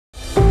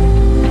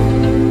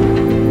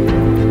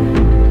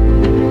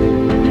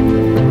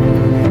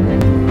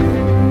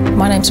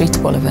name's Rita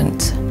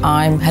Bullivant.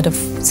 I'm Head of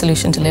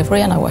Solution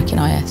Delivery and I work in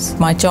IS.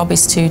 My job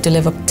is to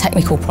deliver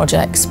technical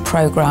projects,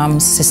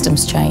 programmes,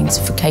 systems change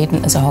for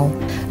Cadent as a whole.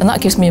 And that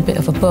gives me a bit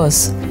of a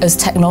buzz. As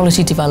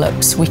technology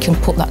develops, we can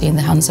put that in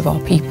the hands of our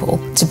people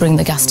to bring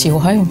the gas to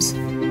your homes.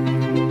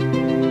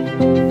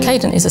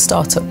 Cadent is a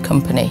start-up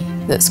company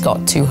that's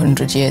got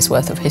 200 years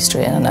worth of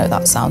history, and I know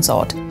that sounds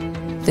odd.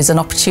 There's an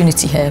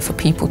opportunity here for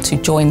people to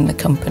join the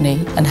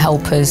company and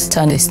help us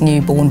turn this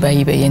newborn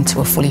baby into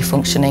a fully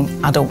functioning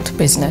adult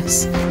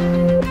business.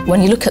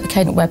 When you look at the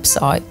Cadent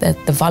website,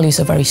 the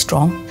values are very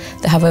strong.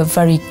 They have a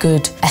very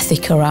good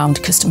ethic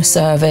around customer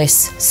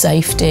service,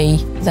 safety.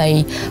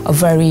 They are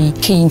very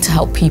keen to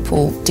help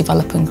people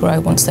develop and grow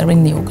once they're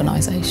in the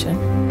organisation.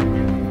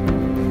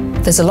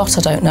 There's a lot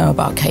I don't know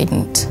about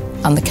Cadent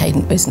and the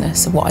Cadent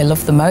business. What I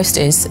love the most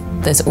is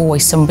there's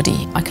always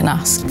somebody I can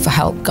ask for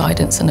help,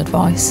 guidance and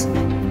advice.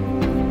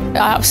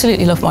 I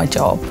absolutely love my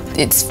job.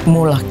 It's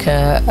more like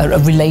a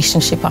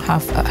relationship I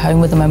have at home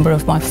with a member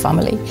of my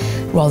family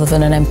rather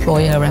than an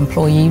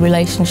employer-employee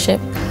relationship.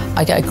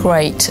 I get a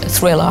great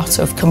thrill out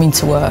of coming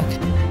to work.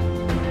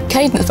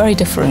 Cadent is very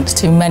different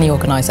to many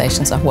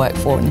organisations I've worked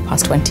for in the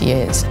past 20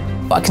 years.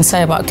 What I can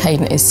say about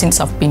Cadent is since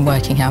I've been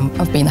working here,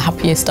 I've been the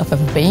happiest I've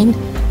ever been.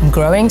 I'm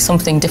growing,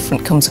 something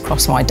different comes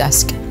across my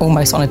desk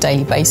almost on a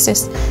daily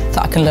basis that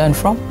I can learn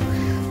from.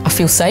 I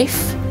feel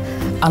safe.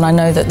 And I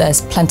know that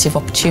there's plenty of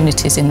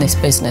opportunities in this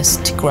business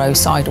to grow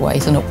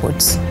sideways and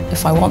upwards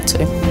if I want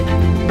to.